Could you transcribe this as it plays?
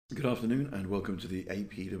Good afternoon and welcome to the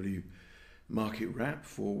APW market wrap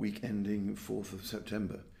for week ending 4th of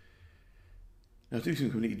September. Now, to do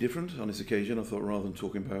something completely different on this occasion, I thought rather than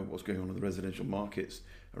talking about what's going on in the residential markets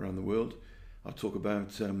around the world, I'll talk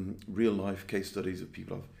about real life case studies of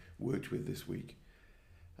people I've worked with this week.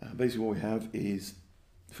 Basically what we have is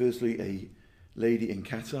firstly a lady in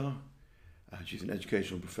Qatar. She's an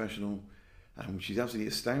educational professional and she's absolutely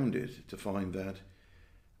astounded to find that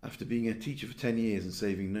after being a teacher for 10 years and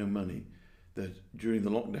saving no money, that during the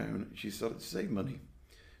lockdown she started to save money.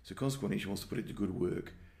 So consequently she wants to put it to good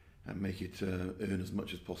work and make it earn as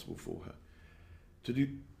much as possible for her. To do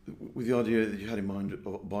with the idea that she had in mind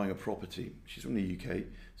of buying a property. She's from the UK,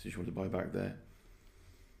 so she wanted to buy back there.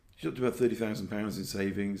 She's up to about £30,000 in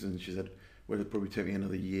savings, and she said, well, it'll probably take me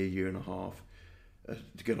another year and a half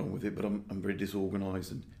to get on with it, but I'm very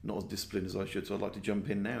disorganised and not as disciplined as I should, so I'd like to jump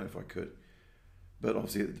in now if I could. But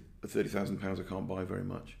obviously at £30,000 I can't buy very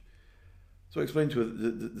much. So I explained to her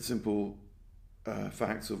the simple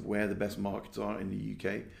facts of where the best markets are in the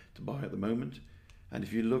UK to buy at the moment. And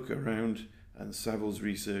if you look around, and Savills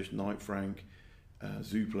Research, Knight Frank,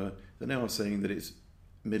 Zoopla, they're now saying that it's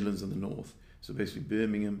Midlands and the North. So basically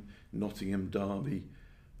Birmingham, Nottingham, Derby,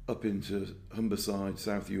 up into Humberside,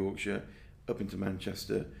 South Yorkshire, up into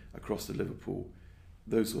Manchester, across to Liverpool,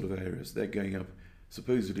 those sort of areas. They're going up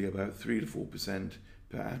supposedly about 3 to 4%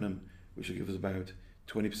 per annum, which will give us about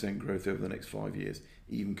 20% growth over the next 5 years,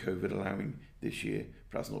 even COVID allowing this year,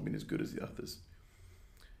 perhaps not been as good as the others.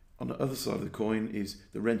 On the other side of the coin is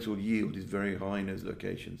the rental yield is very high in those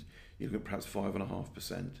locations. You look at perhaps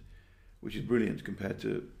 5.5%, which is brilliant compared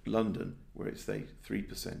to London, where it's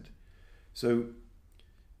 3%. So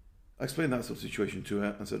I explained that sort of situation to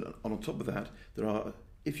her and said, on top of that,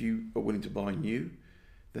 if you are willing to buy new,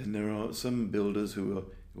 then there are some builders who are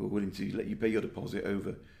willing to let you pay your deposit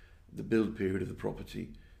over the build period of the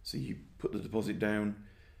property. So you put the deposit down,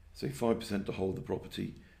 say 5% to hold the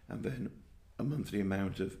property, and then a monthly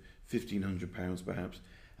amount of £1,500 perhaps,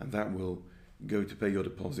 and that will go to pay your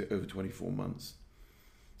deposit over 24 months.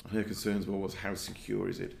 And her concerns were, how secure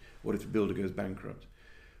is it? What if the builder goes bankrupt?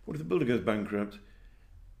 What if the builder goes bankrupt?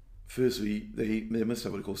 Firstly, they must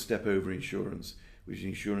have what they call step-over insurance, which is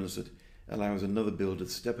insurance that allows another builder to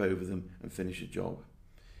step over them and finish a job.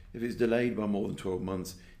 If it's delayed by more than 12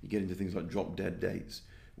 months, you get into things like drop-dead dates,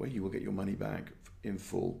 where you will get your money back in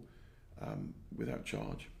full without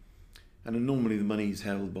charge. And then normally the money is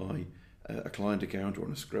held by a client account or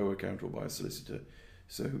an escrow account or by a solicitor,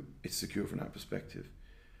 so it's secure from that perspective.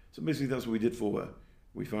 So basically that's what we did for her.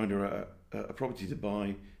 We found her a property to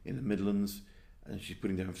buy in the Midlands, and she's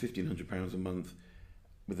putting down £1,500 a month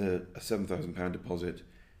with a £7,000 deposit,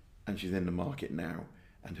 and she's in the market now,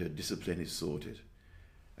 and her discipline is sorted.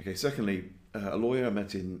 Okay, secondly, a lawyer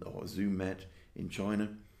Zoom met in China.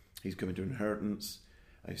 He's coming to inheritance.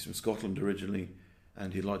 He's from Scotland originally,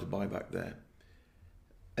 and he'd like to buy back there.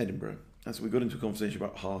 Edinburgh. And so we got into a conversation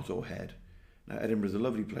about heart or head. Now, Edinburgh is a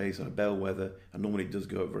lovely place and a bellwether, and normally it does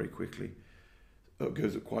go up very quickly. It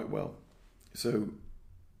goes up quite well. So,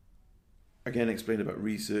 again, explained about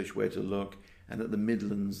research, where to look, and that the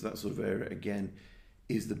Midlands, that sort of area, again,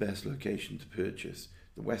 is the best location to purchase.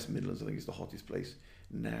 The West Midlands, I think, is the hottest place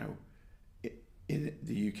now in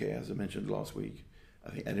the UK, as I mentioned last week. I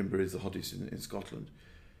think Edinburgh is the hottest in Scotland.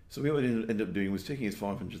 So what we ended up doing was taking his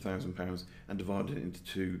 £500,000 and dividing it into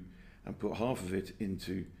two, and put half of it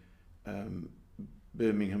into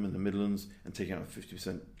Birmingham and the Midlands, and taking out a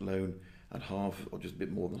 50% loan, and half, or just a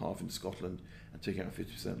bit more than half, into Scotland, and taking out a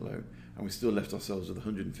 50% loan. And we still left ourselves with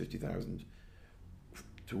 150,000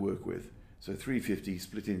 to work with. So 350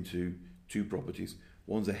 split into two properties.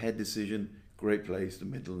 One's a head decision, great place, the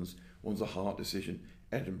Midlands. One's a heart decision,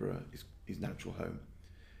 Edinburgh is his natural home.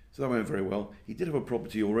 So that went very well. He did have a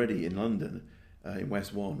property already in London, in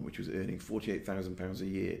West 1, which was earning £48,000 a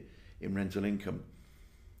year in rental income.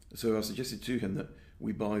 So I suggested to him that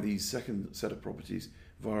we buy these second set of properties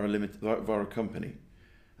via a company.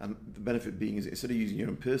 And the benefit being is, instead of using your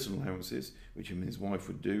own personal allowances, which him and his wife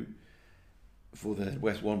would do, for the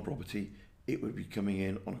West 1 property, it would be coming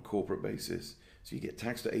in on a corporate basis. So you get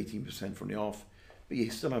taxed at 18% from the off, but you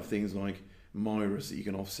still have things like MIRAS that you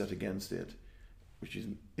can offset against it, which is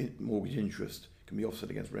mortgage interest, can be offset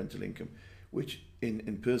against rental income, which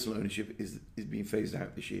in personal ownership is being phased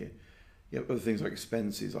out this year. You have other things like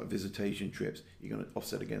expenses, like visitation trips, you're going to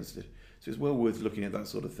offset against it. So it's well worth looking at that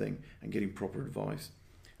sort of thing and getting proper advice.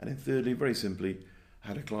 And then thirdly, very simply, I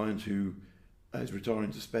had a client who is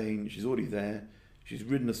retiring to Spain. She's already there. She's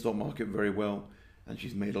ridden the stock market very well, and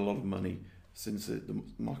she's made a lot of money since the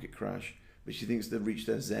market crash. But she thinks they've reached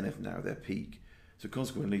their zenith now, their peak. So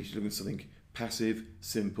consequently, she's looking at something passive,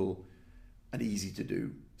 simple, and easy to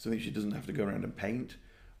do. Something she doesn't have to go around and paint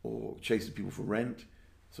or chase people for rent.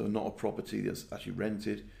 So not a property that's actually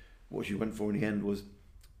rented. What she went for in the end was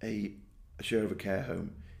a share of a care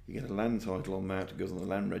home. You get a land title on that. It goes on the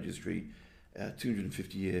land registry,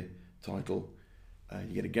 250-year title.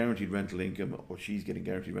 You get a guaranteed rental income, or she's getting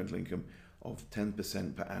guaranteed rental income of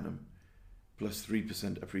 10% per annum, plus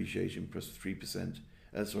 3% appreciation, plus 3%,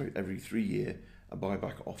 every 3 year, a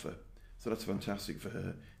buyback offer. So that's fantastic for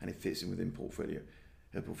her, and it fits in within her portfolio.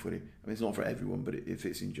 I mean, it's not for everyone, but it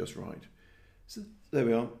fits in just right. So there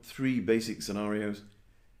we are, 3 basic scenarios.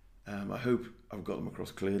 I hope I've got them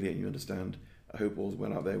across clearly and you understand. I hope all's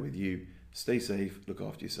well out there with you. Stay safe, look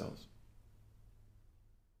after yourselves.